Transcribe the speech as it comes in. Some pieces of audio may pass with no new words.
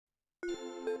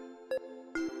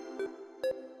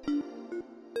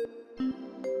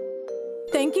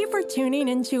Thank you for tuning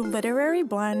into Literary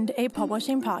Blend, a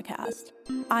publishing podcast.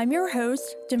 I'm your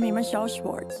host, Demi Michelle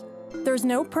Schwartz. There's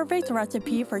no perfect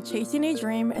recipe for chasing a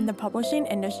dream in the publishing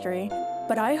industry,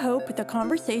 but I hope the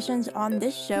conversations on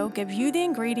this show give you the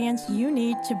ingredients you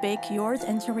need to bake yours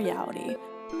into reality.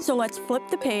 So let's flip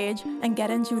the page and get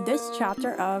into this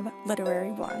chapter of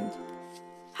Literary Blend.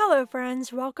 Hello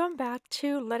friends, welcome back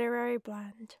to Literary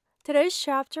Blend. Today's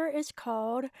chapter is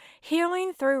called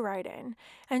Healing Through Writing,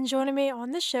 and joining me on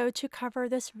the show to cover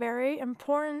this very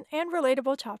important and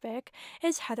relatable topic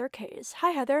is Heather Case.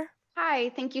 Hi Heather. Hi,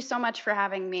 thank you so much for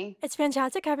having me. It's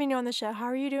fantastic having you on the show. How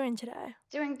are you doing today?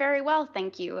 Doing very well,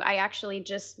 thank you. I actually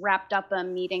just wrapped up a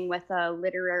meeting with a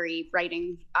literary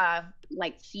writing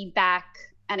feedback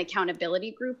and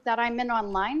accountability group that I'm in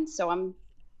online, so I'm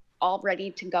all ready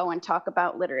to go and talk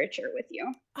about literature with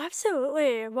you.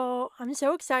 Absolutely. Well, I'm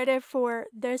so excited for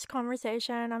this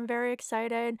conversation. I'm very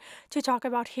excited to talk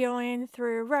about healing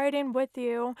through writing with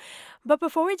you. But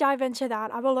before we dive into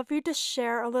that, I would love you to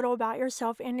share a little about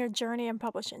yourself and your journey in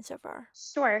publishing so far.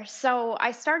 Sure. So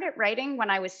I started writing when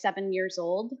I was 7 years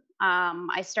old.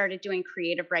 I started doing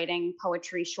creative writing,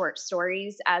 poetry, short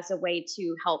stories as a way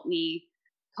to help me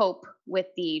cope with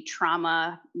the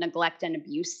trauma, neglect, and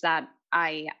abuse that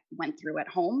I went through at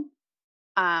home.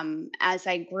 As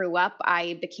I grew up,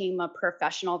 I became a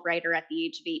professional writer at the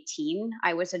age of 18.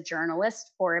 I was a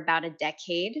journalist for about a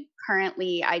decade.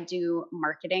 Currently, I do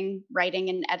marketing, writing,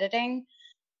 and editing.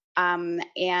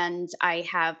 And I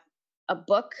have a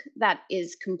book that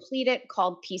is completed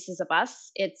called Pieces of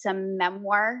Us. It's a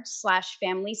memoir slash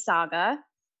family saga.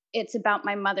 It's about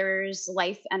my mother's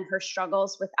life and her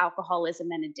struggles with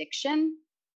alcoholism and addiction.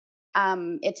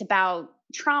 It's about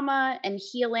trauma and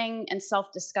healing and self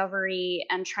discovery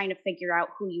and trying to figure out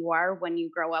who you are when you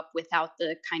grow up without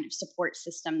the kind of support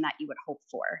system that you would hope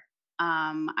for.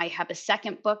 I have a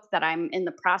second book that I'm in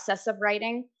the process of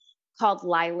writing called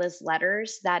Lila's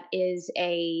Letters, that is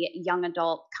a young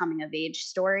adult coming of age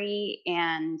story.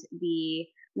 And the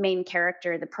main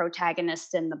character, the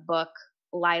protagonist in the book,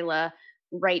 Lila,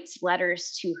 writes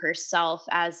letters to herself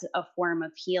as a form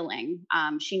of healing.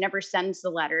 She never sends the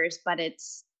letters, but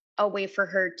it's a way for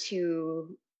her to,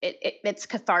 it's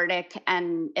cathartic,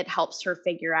 and it helps her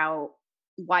figure out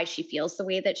why she feels the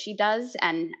way that she does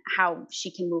and how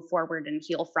she can move forward and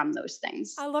heal from those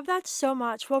things. I love that so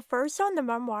much. Well, first on the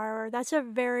memoir, that's a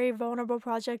very vulnerable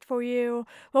project for you.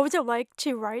 What was it like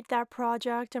to write that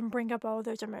project and bring up all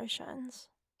those emotions?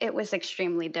 It was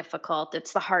extremely difficult.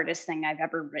 It's the hardest thing I've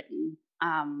ever written.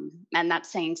 And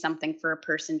that's saying something for a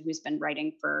person who's been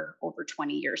writing for over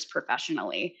 20 years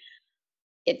professionally.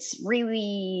 It's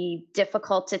really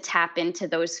difficult to tap into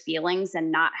those feelings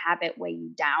and not have it weigh you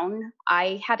down.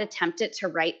 I had attempted to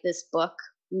write this book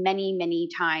many, many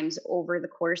times over the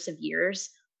course of years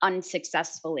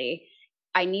unsuccessfully.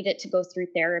 I needed to go through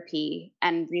therapy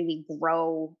and really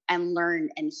grow and learn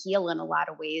and heal in a lot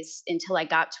of ways until I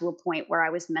got to a point where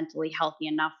I was mentally healthy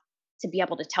enough to be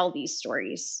able to tell these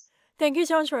stories. Thank you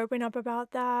so much for opening up about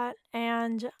that.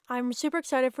 And I'm super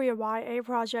excited for your YA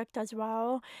project as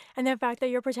well. And the fact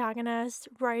that your protagonist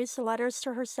writes letters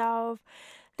to herself.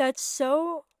 That's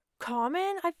so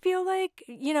common, I feel like,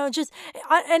 just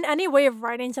in any way of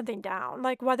writing something down,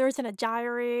 like whether it's in a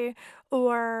diary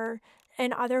or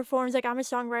in other forms. Like I'm a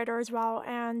songwriter as well,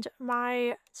 and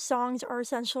my songs are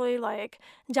essentially like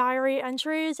diary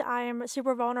entries. I am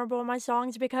super vulnerable in my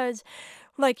songs because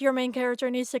like your main character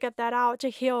needs to get that out to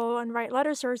heal and write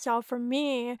letters to herself. For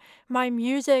me, my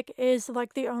music is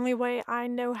like the only way I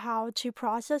know how to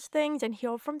process things and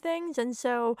heal from things. And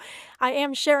so I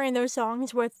am sharing those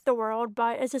songs with the world,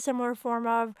 but it's a similar form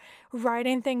of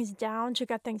writing things down to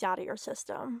get things out of your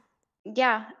system.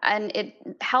 Yeah, and it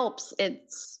helps.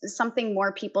 It's something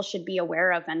more people should be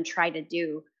aware of and try to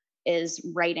do, is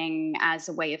writing as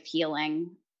a way of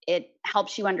healing. It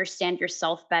helps you understand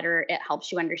yourself better. It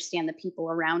helps you understand the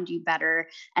people around you better.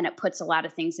 And it puts a lot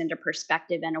of things into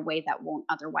perspective in a way that won't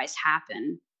otherwise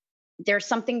happen. There's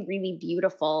something really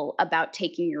beautiful about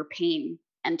taking your pain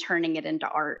and turning it into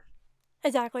art.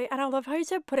 Exactly. And I love how you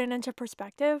said put it into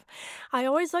perspective. I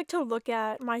always like to look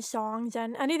at my songs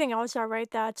and anything else I write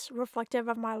that's reflective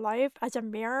of my life as a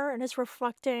mirror, and it's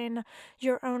reflecting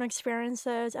your own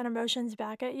experiences and emotions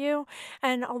back at you.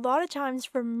 And a lot of times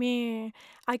for me,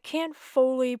 I can't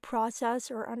fully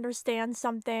process or understand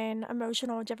something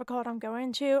emotional or difficult I'm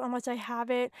going to unless I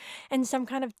have it in some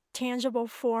kind of tangible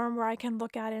form where I can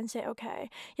look at it and say, okay,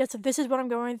 yes, so this is what I'm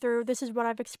going through. This is what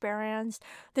I've experienced.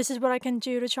 This is what I can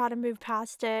do to try to move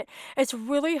past it. It's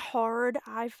really hard,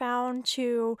 I found,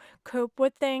 to cope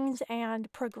with things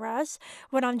and progress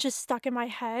when I'm just stuck in my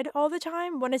head all the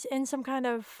time. When it's in some kind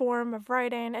of form of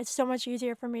writing, it's so much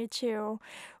easier for me to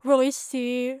really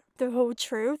see the whole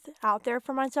truth out there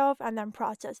for myself and then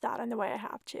process that in the way I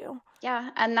have to. Yeah,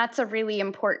 and that's a really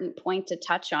important point to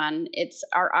touch on. It's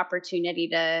our opportunity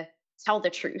to tell the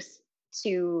truth,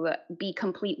 to be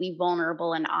completely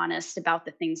vulnerable and honest about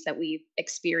the things that we've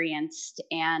experienced.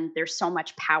 And there's so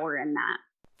much power in that.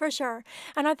 For sure.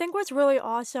 And I think what's really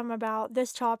awesome about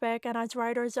this topic and as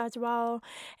writers as well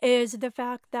is the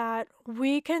fact that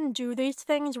we can do these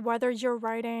things whether you're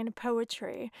writing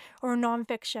poetry or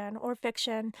nonfiction or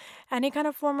fiction, any kind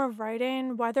of form of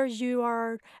writing, whether you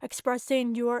are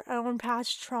expressing your own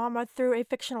past trauma through a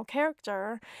fictional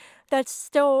character. That's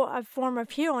still a form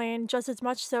of healing, just as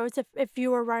much so as if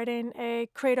you were writing a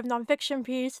creative nonfiction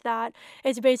piece that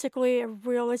is basically a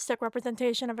realistic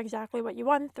representation of exactly what you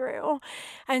went through.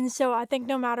 And so I think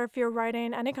no matter if you're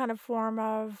writing any kind of form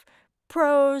of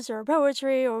prose or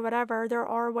poetry or whatever, there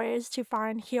are ways to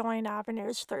find healing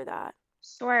avenues through that.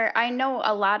 Sure. I know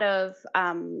a lot of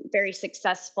very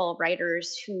successful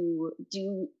writers who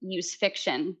do use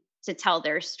fiction to tell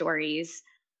their stories,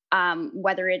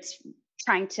 whether it's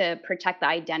trying to protect the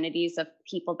identities of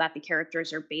people that the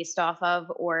characters are based off of,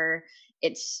 or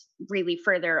it's really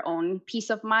for their own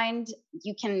peace of mind.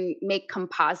 You can make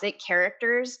composite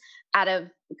characters out of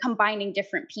combining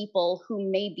different people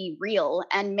who may be real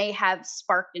and may have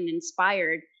sparked and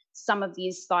inspired some of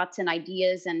these thoughts and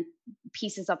ideas and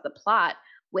pieces of the plot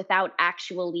without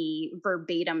actually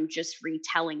verbatim just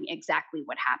retelling exactly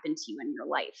what happened to you in your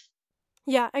life.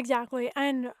 Yeah, exactly.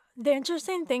 And the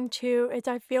interesting thing too is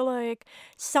I feel like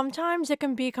sometimes it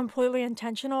can be completely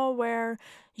intentional where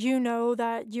you know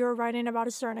that you're writing about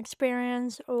a certain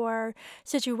experience or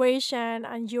situation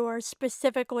and you're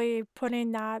specifically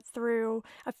putting that through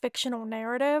a fictional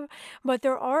narrative. But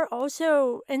there are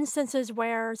also instances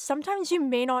where sometimes you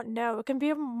may not know. It can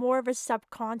be more of a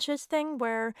subconscious thing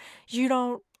where you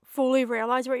don't fully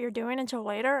realize what you're doing until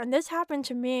later. And this happened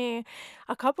to me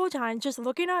a couple of times just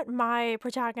looking at my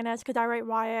protagonist because I write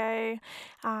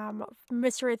YA,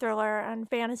 mystery thriller, and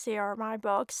fantasy are my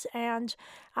books. And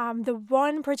the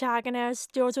one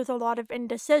protagonist deals with a lot of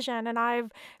indecision, and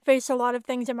I've faced a lot of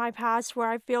things in my past where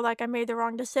I feel like I made the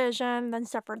wrong decision, then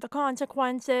suffered the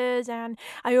consequences, and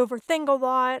I overthink a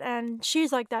lot. And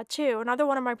she's like that too. Another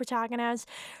one of my protagonists,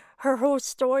 her whole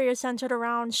story is centered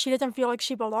around she doesn't feel like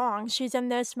she belongs. She's in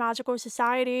this magical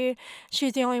society.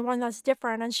 She's the only one that's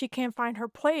different and she can't find her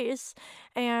place.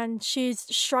 And she's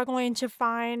struggling to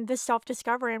find the self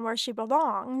discovery and where she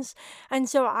belongs. And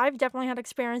so I've definitely had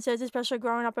experiences, especially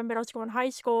growing up in middle school and high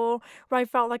school, where I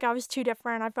felt like I was too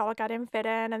different. I felt like I didn't fit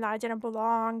in and that I didn't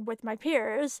belong with my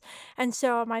peers. And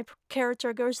so my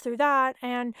character goes through that.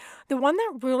 And the one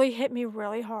that really hit me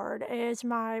really hard is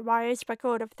my YA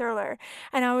speculative thriller,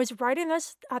 and I was writing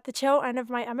this at the tail end of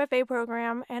my MFA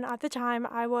program. And at the time,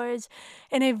 I was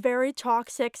in a very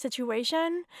toxic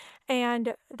situation.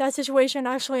 And that situation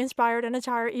actually inspired an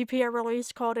entire EP I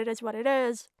released called It Is What It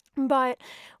Is. But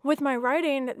with my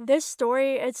writing, this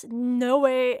story, it's no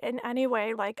way in any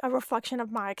way like a reflection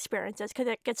of my experiences because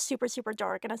it gets super, super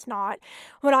dark and it's not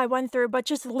what I went through, but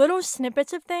just little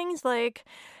snippets of things like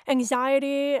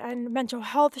anxiety and mental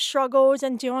health struggles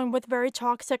and dealing with very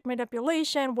toxic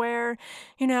manipulation where,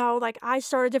 like I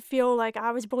started to feel like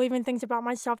I was believing things about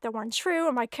myself that weren't true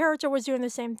and my character was doing the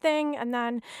same thing. And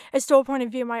then it's still a point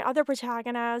of view, my other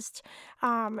protagonist,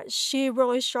 she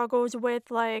really struggles with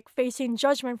like facing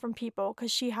judgment from people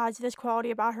because she has this quality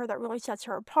about her that really sets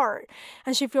her apart.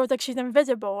 And she feels like she's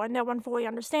invisible and no one fully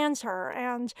understands her.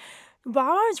 And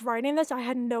while I was writing this, I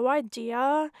had no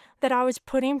idea that I was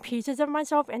putting pieces of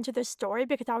myself into this story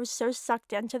because I was so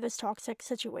sucked into this toxic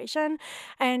situation.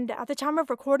 And at the time of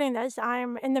recording this,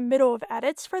 I'm in the middle of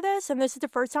edits for this, and this is the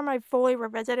first time I've fully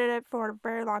revisited it for a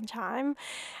very long time.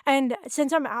 And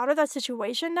since I'm out of that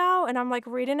situation now and I'm like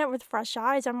reading it with fresh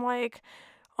eyes, I'm like,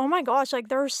 oh my gosh, like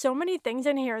there are so many things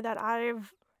in here that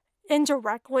I've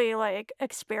indirectly like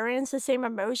experienced the same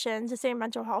emotions, the same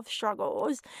mental health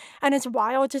struggles. And it's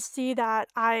wild to see that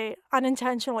I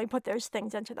unintentionally put those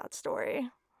things into that story.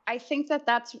 I think that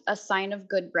that's a sign of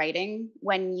good writing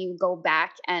when you go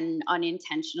back and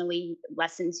unintentionally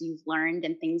lessons you've learned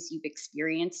and things you've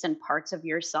experienced and parts of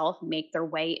yourself make their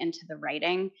way into the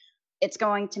writing. It's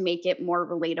going to make it more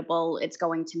relatable, it's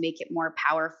going to make it more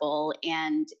powerful,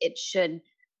 and it should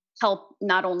help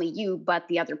not only you, but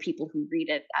the other people who read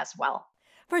it as well.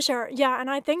 For sure. Yeah, and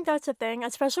I think that's the thing,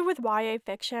 especially with YA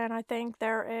fiction. I think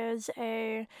there is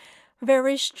a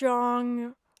very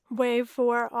strong way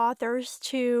for authors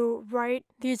to write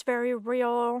these very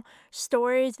real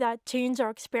stories that teens are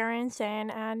experiencing,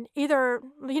 and either,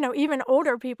 even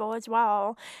older people as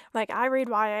well. Like, I read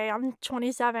YA, I'm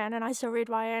 27 and I still read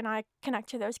YA, and I connect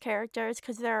to those characters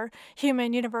because they're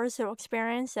human universal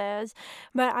experiences.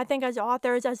 But I think as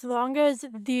authors, as long as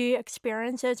the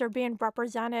experiences are being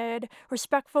represented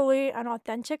respectfully and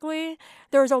authentically,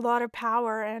 there's a lot of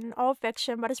power in all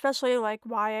fiction, but especially like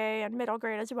YA and middle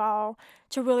grade as well,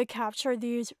 to really capture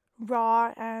these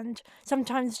raw and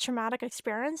sometimes traumatic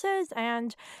experiences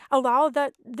and allow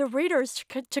that the readers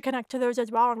to connect to those as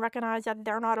well and recognize that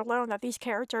they're not alone, that these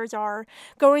characters are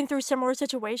going through similar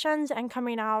situations and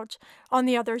coming out on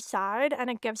the other side.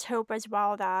 And it gives hope as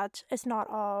well that it's not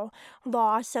all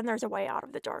lost and there's a way out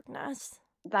of the darkness.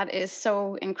 That is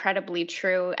so incredibly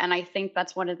true. And I think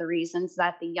that's one of the reasons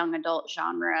that the young adult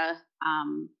genre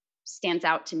stands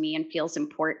out to me and feels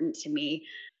important to me.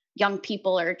 Young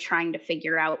people are trying to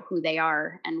figure out who they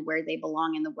are and where they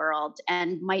belong in the world,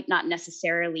 and might not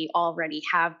necessarily already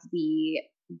have the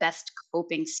best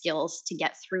coping skills to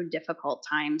get through difficult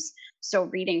times. So,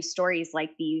 reading stories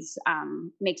like these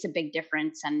makes a big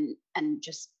difference and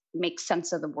just makes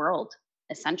sense of the world,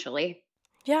 essentially.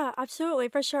 Yeah, absolutely,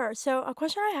 for sure. So, a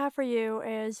question I have for you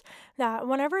is that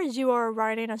whenever you are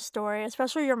writing a story,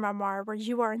 especially your memoir, where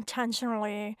you are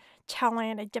intentionally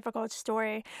telling a difficult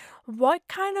story, what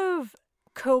kind of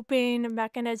coping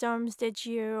mechanisms did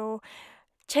you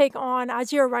take on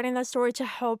as you were writing that story to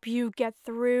help you get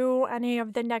through any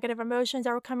of the negative emotions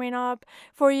that were coming up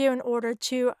for you in order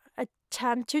to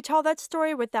attempt to tell that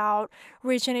story without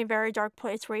reaching a very dark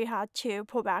place where you had to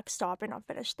pull back, stop, and not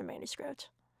finish the manuscript?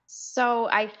 So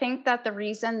I think that the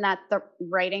reason that the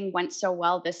writing went so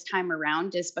well this time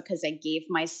around is because I gave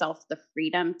myself the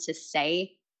freedom to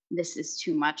say, this is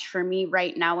too much for me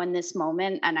right now in this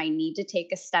moment. And I need to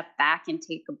take a step back and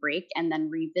take a break and then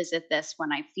revisit this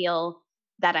when I feel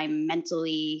that I'm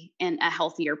mentally in a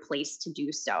healthier place to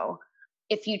do so.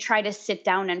 If you try to sit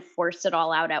down and force it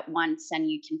all out at once, and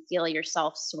you can feel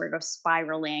yourself sort of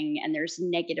spiraling, and there's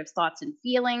negative thoughts and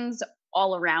feelings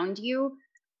all around you,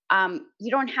 you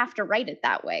don't have to write it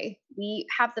that way. We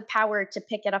have the power to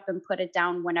pick it up and put it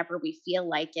down whenever we feel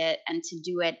like it, and to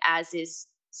do it as is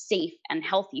safe and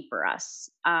healthy for us.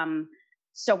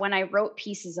 So when I wrote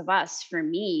Pieces of Us, for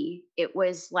me, it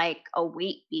was like a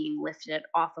weight being lifted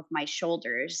off of my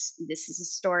shoulders. This is a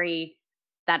story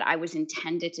that I was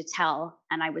intended to tell,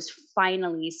 and I was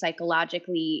finally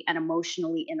psychologically and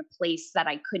emotionally in a place that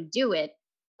I could do it.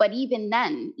 But even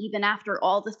then, even after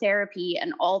all the therapy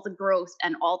and all the growth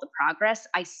and all the progress,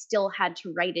 I still had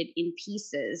to write it in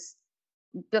pieces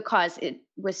because it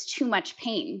was too much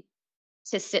pain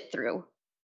to sit through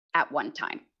at one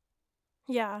time.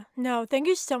 Yeah, no, thank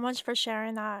you so much for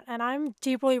sharing that. And I'm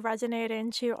deeply resonating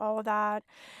to all of that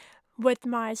with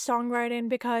my songwriting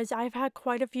because I've had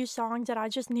quite a few songs that I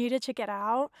just needed to get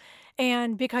out.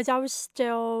 And because I was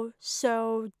still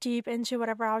so deep into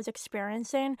whatever I was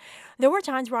experiencing, there were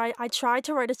times where I tried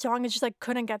to write a song and just like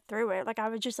couldn't get through it. Like I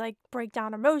would just like break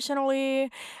down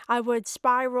emotionally. I would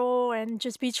spiral and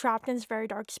just be trapped in this very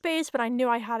dark space. But I knew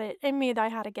I had it in me that I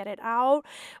had to get it out.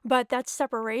 But that's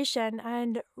separation,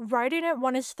 and writing it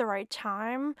when it's the right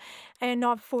time and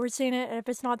not forcing it if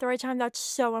it's not the right time. That's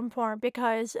so important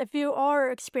because if you are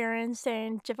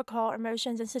experiencing difficult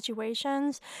emotions and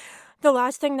situations, the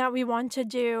last thing that we want to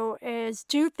do is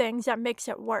do things that makes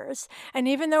it worse. And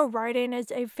even though writing is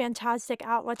a fantastic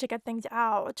outlet to get things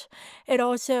out, it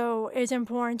also is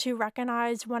important to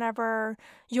recognize whenever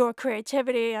your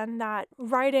creativity and that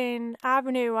writing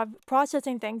avenue of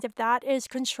processing things, if that is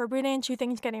contributing to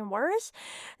things getting worse,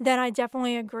 then I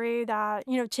definitely agree that,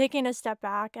 taking a step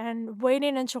back and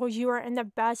waiting until you are in the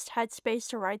best headspace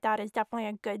to write that is definitely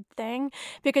a good thing,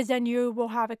 because then you will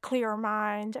have a clear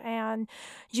mind and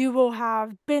you will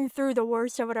have been through the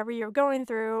worst of whatever you're going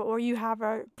through, or you have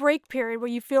a break period where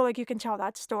you feel like you can tell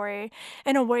that story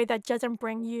in a way that doesn't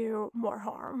bring you more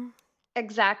harm.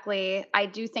 Exactly. I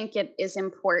do think it is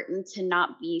important to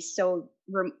not be so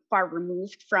far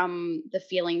removed from the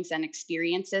feelings and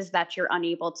experiences that you're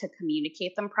unable to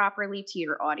communicate them properly to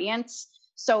your audience.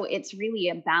 So it's really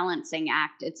a balancing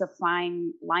act. It's a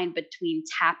fine line between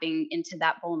tapping into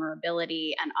that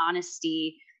vulnerability and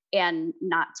honesty and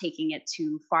not taking it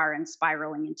too far and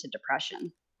spiraling into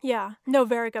depression. Yeah, no,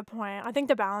 very good point. I think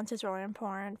the balance is really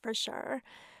important for sure.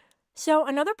 So,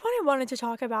 another point I wanted to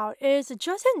talk about is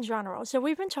just in general. So,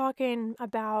 we've been talking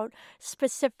about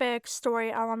specific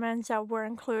story elements that we're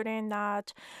including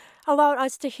that allowed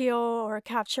us to heal or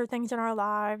capture things in our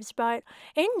lives. But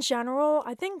in general,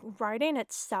 I think writing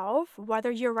itself, whether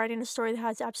you're writing a story that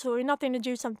has absolutely nothing to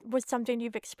do with something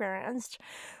you've experienced,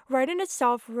 writing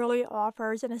itself really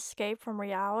offers an escape from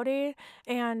reality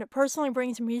and personally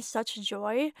brings me such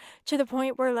joy to the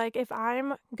point where, like, if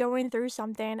I'm going through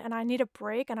something and I need a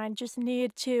break and I just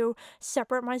need to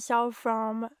separate myself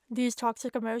from these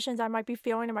toxic emotions I might be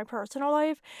feeling in my personal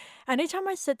life, anytime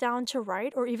I sit down to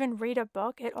write or even read a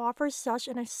book, it offers such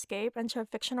an escape into a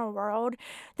fictional world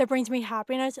that brings me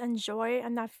happiness and joy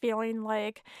and that feeling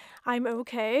like I'm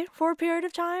okay for a period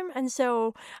of time. And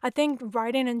so I think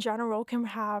writing in general can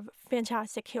have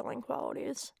fantastic healing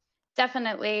qualities.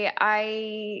 Definitely.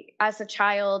 As a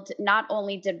child, not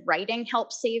only did writing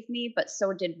help save me, but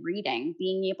so did reading.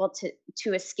 Being able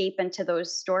to escape into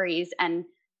those stories and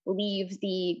leave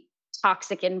the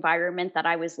toxic environment that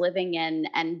I was living in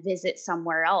and visit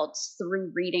somewhere else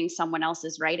through reading someone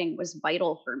else's writing was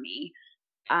vital for me.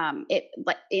 It,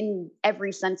 but in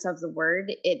every sense of the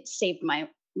word, it saved my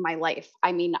life.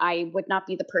 I mean, I would not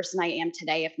be the person I am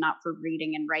today if not for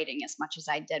reading and writing as much as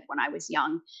I did when I was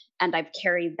young, and I've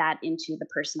carried that into the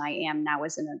person I am now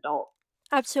as an adult.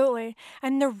 Absolutely.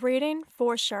 And the reading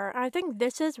for sure. I think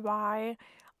this is why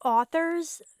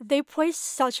authors they play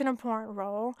such an important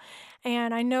role.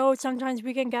 And I know sometimes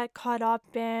we can get caught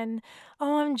up in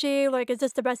OMG, like is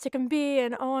this the best it can be?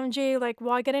 And OMG, like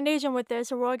will I get an agent with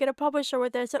this or will I get a publisher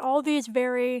with this? And all these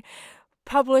very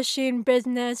publishing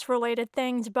business related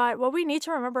things, but what we need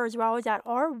to remember as well is that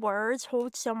our words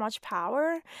hold so much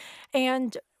power.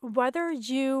 And whether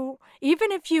you,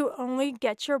 even if you only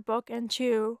get your book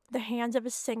into the hands of a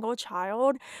single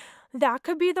child, that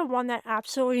could be the one that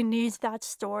absolutely needs that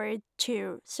story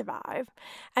to survive.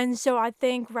 And so I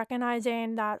think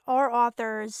recognizing that our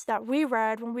authors that we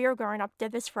read when we were growing up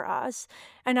did this for us,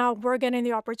 and now we're getting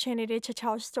the opportunity to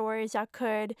tell stories that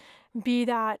could be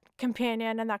that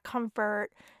companion and that comfort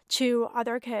to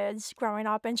other kids growing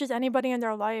up and just anybody in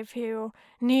their life who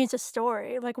needs a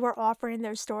story. Like we're offering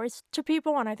those stories to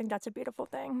people, and I think that's a beautiful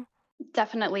thing.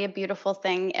 Definitely a beautiful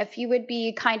thing. If you would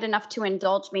be kind enough to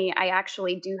indulge me, I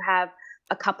actually do have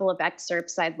a couple of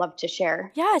excerpts I'd love to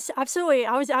share. Yes, absolutely.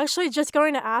 I was actually just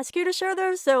going to ask you to share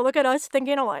those, so look at us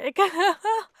thinking alike.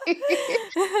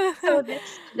 So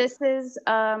this is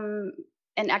an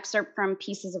excerpt from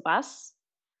Pieces of Us.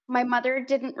 My mother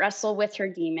didn't wrestle with her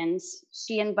demons.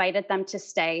 She invited them to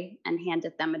stay and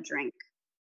handed them a drink.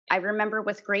 I remember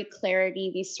with great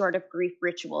clarity these sort of grief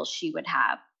rituals she would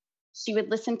have. She would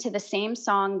listen to the same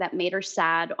song that made her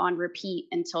sad on repeat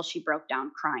until she broke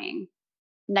down crying.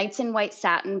 Nights in White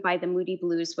Satin by the Moody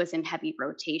Blues was in heavy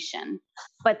rotation,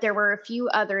 but there were a few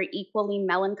other equally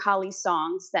melancholy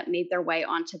songs that made their way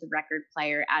onto the record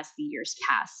player as the years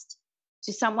passed.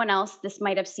 To someone else, this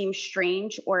might have seemed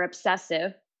strange or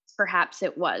obsessive. Perhaps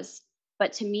it was.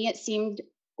 But to me, it seemed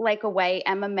like a way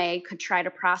Emma May could try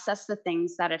to process the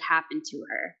things that had happened to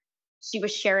her. She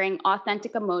was sharing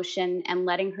authentic emotion and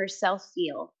letting herself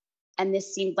feel. And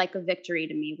this seemed like a victory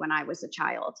to me when I was a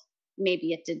child.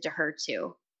 Maybe it did to her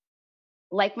too.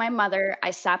 Like my mother,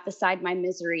 I sat beside my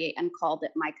misery and called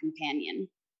it my companion.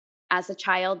 As a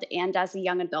child and as a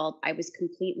young adult, I was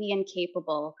completely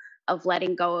incapable of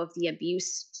letting go of the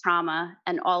abuse, trauma,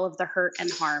 and all of the hurt and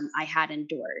harm I had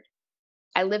endured.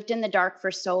 I lived in the dark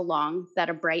for so long that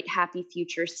a bright, happy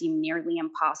future seemed nearly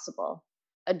impossible,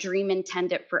 a dream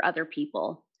intended for other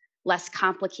people, less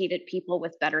complicated people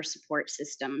with better support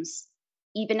systems.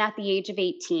 Even at the age of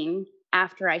 18,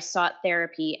 after I sought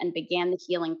therapy and began the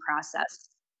healing process,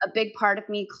 a big part of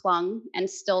me clung and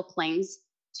still clings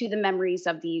to the memories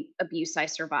of the abuse I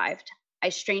survived. I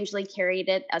strangely carried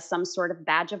it as some sort of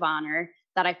badge of honor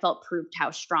that I felt proved how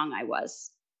strong I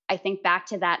was. I think back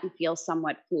to that and feel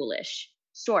somewhat foolish.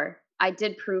 Sure, I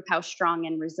did prove how strong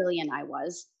and resilient I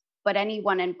was, but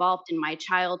anyone involved in my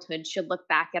childhood should look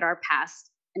back at our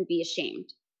past and be ashamed,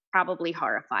 probably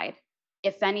horrified.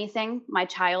 If anything, my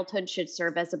childhood should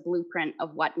serve as a blueprint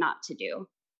of what not to do.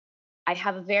 I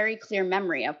have a very clear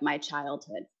memory of my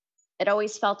childhood. It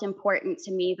always felt important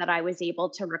to me that I was able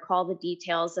to recall the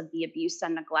details of the abuse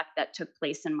and neglect that took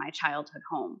place in my childhood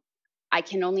home. I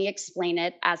can only explain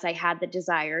it as I had the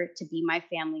desire to be my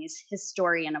family's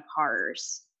historian of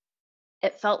horrors.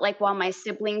 It felt like while my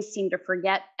siblings seemed to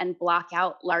forget and block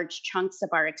out large chunks of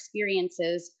our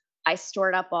experiences, I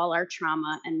stored up all our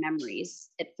trauma and memories.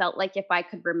 It felt like if I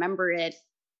could remember it,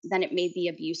 then it made the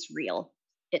abuse real.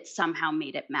 It somehow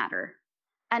made it matter.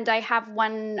 And I have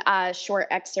one short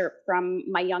excerpt from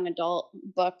my young adult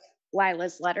book,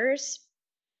 Lila's Letters.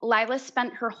 Lila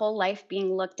spent her whole life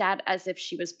being looked at as if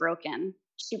she was broken.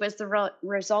 She was the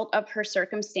result of her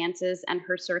circumstances, and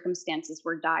her circumstances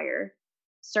were dire.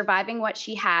 Surviving what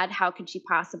she had, how could she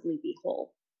possibly be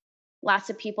whole? Lots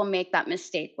of people make that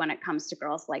mistake when it comes to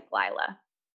girls like Lila.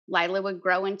 Lila would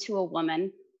grow into a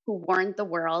woman who warned the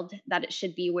world that it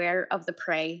should beware of the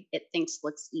prey it thinks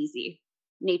looks easy.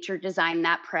 Nature designed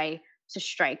that prey to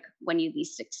strike when you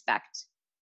least expect.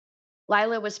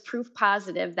 Lila was proof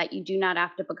positive that you do not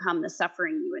have to become the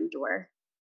suffering you endure.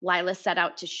 Lila set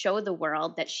out to show the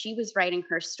world that she was writing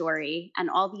her story, and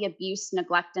all the abuse,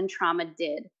 neglect, and trauma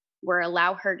did were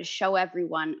allow her to show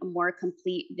everyone a more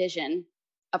complete vision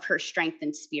of her strength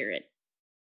and spirit.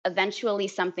 Eventually,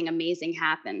 something amazing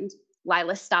happened.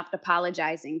 Lila stopped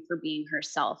apologizing for being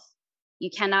herself. You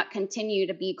cannot continue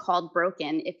to be called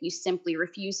broken if you simply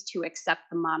refuse to accept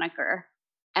the moniker.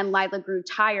 And Lila grew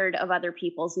tired of other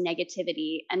people's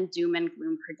negativity and doom and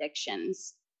gloom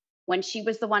predictions. When she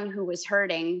was the one who was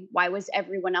hurting, why was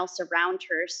everyone else around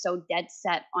her so dead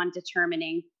set on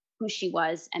determining who she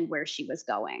was and where she was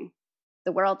going?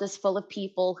 The world is full of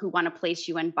people who want to place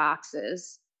you in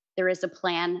boxes. There is a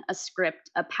plan, a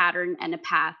script, a pattern, and a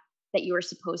path that you are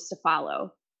supposed to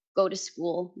follow. Go to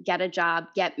school, get a job,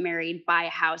 get married, buy a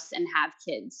house, and have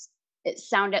kids. It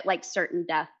sounded like certain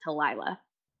death to Lila.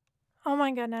 Oh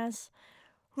my goodness.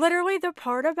 Literally, the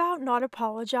part about not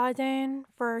apologizing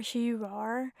for who you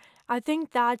are, I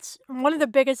think that's one of the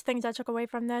biggest things I took away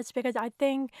from this because I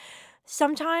think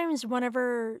sometimes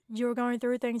whenever you're going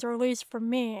through things, or at least for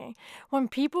me, when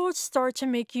people start to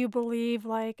make you believe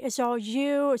like it's all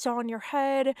you, it's all in your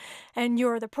head, and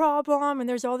you're the problem, and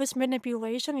there's all this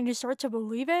manipulation, and you start to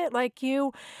believe it,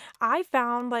 I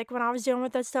found like when I was dealing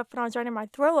with that stuff when I was writing my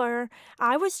thriller,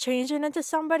 I was changing into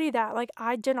somebody that like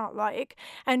I did not like,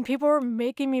 and people were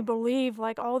making me believe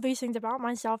like all these things about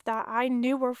myself that I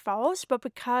knew were false, but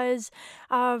because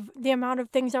of the amount of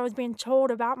things I was being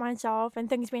told about myself and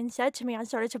things being said to me, I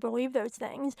started to believe those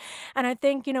things. And I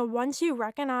think, once you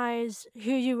recognize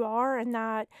who you are and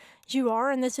that you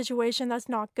are in this situation that's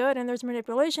not good and there's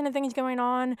manipulation and things going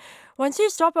on, once you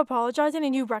stop apologizing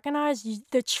and you recognize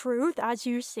the truth as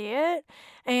you see it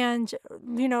and,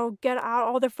 get out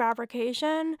all the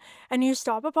fabrication and you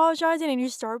stop apologizing and you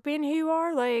start being who you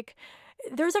are, like,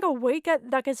 there's like a weight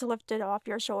that gets lifted off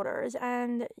your shoulders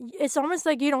and it's almost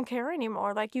like you don't care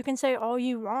anymore. Like you can say all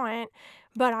you want,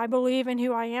 but I believe in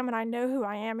who I am and I know who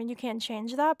I am and you can't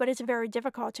change that, but it's very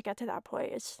difficult to get to that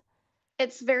place.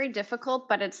 It's very difficult,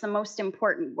 but it's the most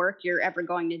important work you're ever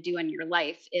going to do in your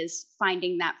life is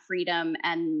finding that freedom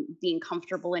and being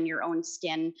comfortable in your own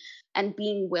skin and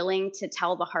being willing to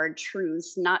tell the hard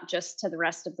truths, not just to the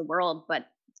rest of the world, but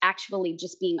actually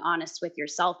just being honest with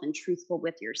yourself and truthful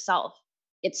with yourself.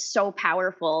 It's so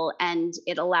powerful and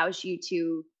it allows you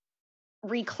to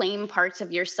reclaim parts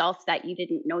of yourself that you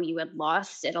didn't know you had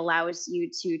lost. It allows you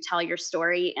to tell your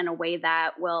story in a way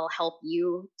that will help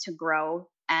you to grow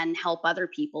and help other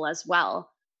people as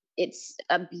well. It's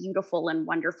a beautiful and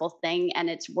wonderful thing, and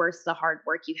it's worth the hard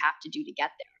work you have to do to get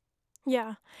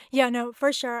Yeah. Yeah, no,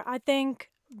 for sure. I think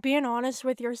being honest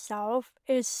with yourself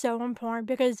is so important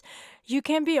because you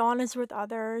can't be honest with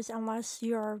others unless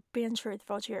you're being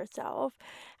truthful to yourself.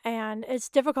 And it's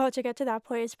difficult to get to that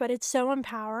place, but it's so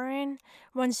empowering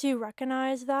once you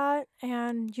recognize that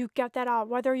and you get that out,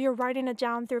 whether you're writing it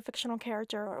down through a fictional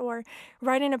character or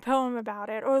writing a poem about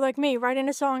it, or like me, writing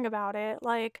a song about it.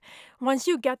 Like, once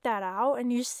you get that out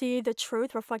and you see the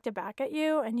truth reflected back at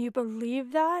you and you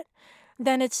believe that,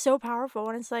 then it's so powerful,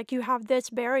 and it's like you have this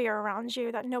barrier around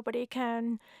you that nobody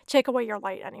can take away your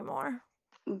light anymore.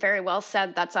 there. Very well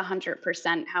said. That's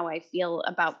 100% how I feel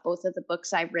about both of the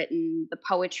books I've written, the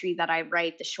poetry that I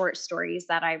write, the short stories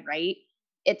that I write.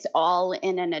 It's all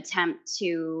in an attempt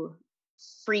to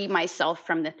free myself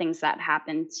from the things that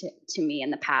happened to me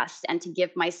in the past and to give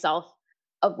myself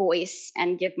a voice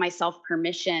and give myself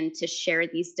permission to share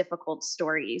these difficult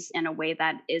stories in a way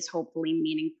that is hopefully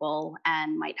meaningful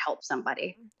and might help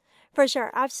somebody. For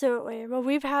sure, absolutely. Well,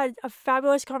 we've had a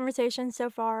fabulous conversation so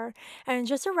far, and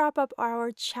just to wrap up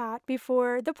our chat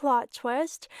before the plot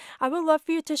twist, I would love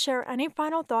for you to share any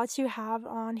final thoughts you have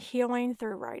on healing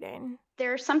through writing.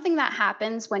 There's something that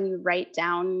happens when you write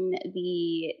down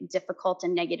the difficult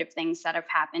and negative things that have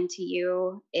happened to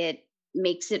you. It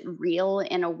makes it real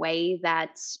in a way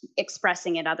that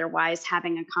expressing it otherwise,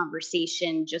 having a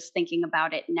conversation, just thinking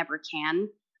about it never can.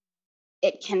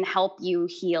 It can help you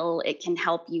heal, it can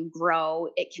help you grow,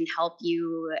 it can help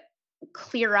you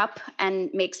clear up and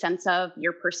make sense of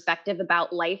your perspective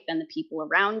about life and the people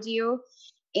around you.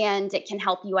 And it can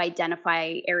help you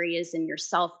identify areas in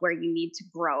yourself where you need to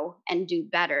grow and do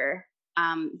better.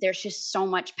 There's just so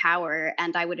much power.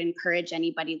 And I would encourage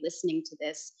anybody listening to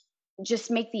this,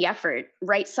 just make the effort,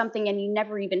 write something, and you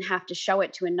never even have to show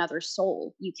it to another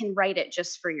soul. You can write it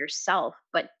just for yourself,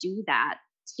 but do that.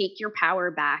 Take your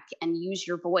power back and use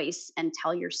your voice and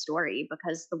tell your story,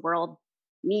 because the world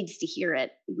needs to hear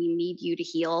it. We need you to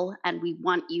heal, and we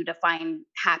want you to find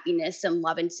happiness and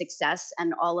love and success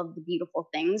and all of the beautiful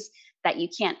things that you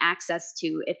can't access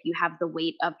to if you have the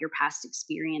weight of your past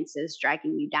experiences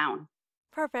dragging you down.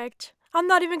 Perfect. I'm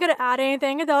not even gonna add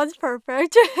anything. That was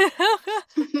perfect.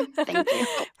 Thank you.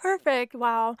 Perfect.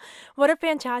 Wow. What a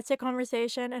fantastic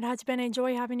conversation. It has been a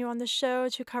joy having you on the show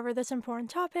to cover this important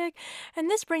topic. And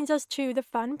this brings us to the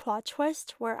fun plot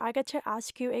twist where I get to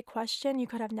ask you a question you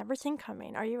could have never seen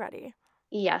coming. Are you ready?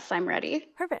 Yes, I'm ready.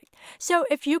 Perfect. So,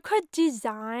 if you could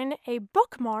design a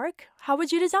bookmark, how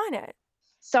would you design it?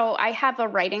 So I have a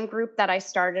writing group that I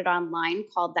started online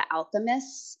called The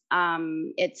Alchemists.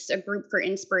 It's a group for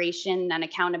inspiration and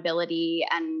accountability,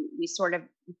 and we sort of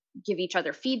give each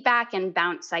other feedback and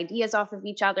bounce ideas off of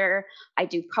each other. I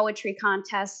do poetry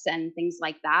contests and things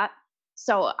like that.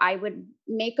 So I would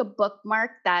make a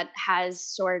bookmark that has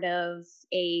sort of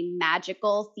a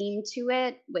magical theme to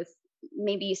it, with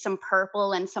maybe some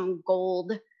purple and some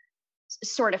gold,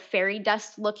 sort of fairy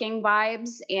dust looking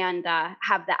vibes, and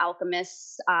have The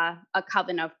Alchemists, a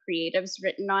coven of creatives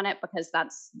written on it, because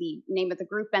that's the name of the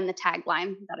group and the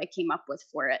tagline that I came up with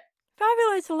for it.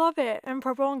 Fabulous. Love it. And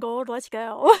purple and gold. Let's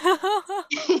go.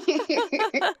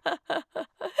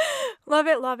 Love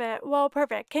it. Love it. Well,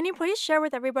 perfect. Can you please share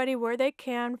with everybody where they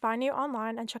can find you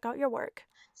online and check out your work?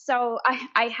 So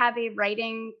I have a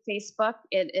writing Facebook.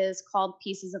 It is called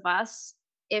Pieces of Us.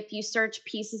 If you search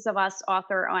Pieces of Us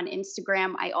author on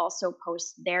Instagram, I also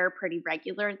post there pretty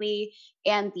regularly.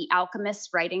 And the Alchemist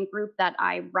writing group that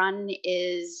I run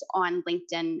is on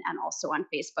LinkedIn and also on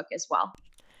Facebook as well.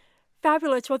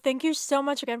 Fabulous. Well, thank you so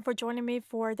much again for joining me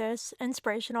for this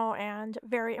inspirational and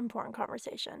very important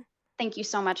conversation. Thank you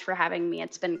so much for having me.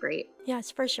 It's been great.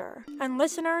 Yes, for sure. And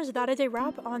listeners, that is a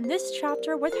wrap on this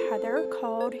chapter with Heather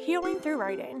called Healing Through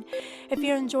Writing. If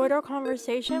you enjoyed our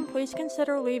conversation, please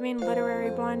consider leaving Literary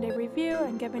Blend a review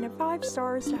and giving it 5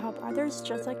 stars to help others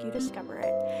just like you discover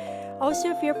it.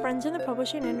 Also, if you have friends in the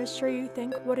publishing industry you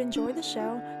think would enjoy the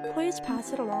show, please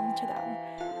pass it along to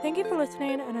them. Thank you for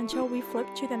listening, and until we flip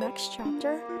to the next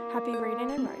chapter, happy reading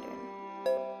and writing.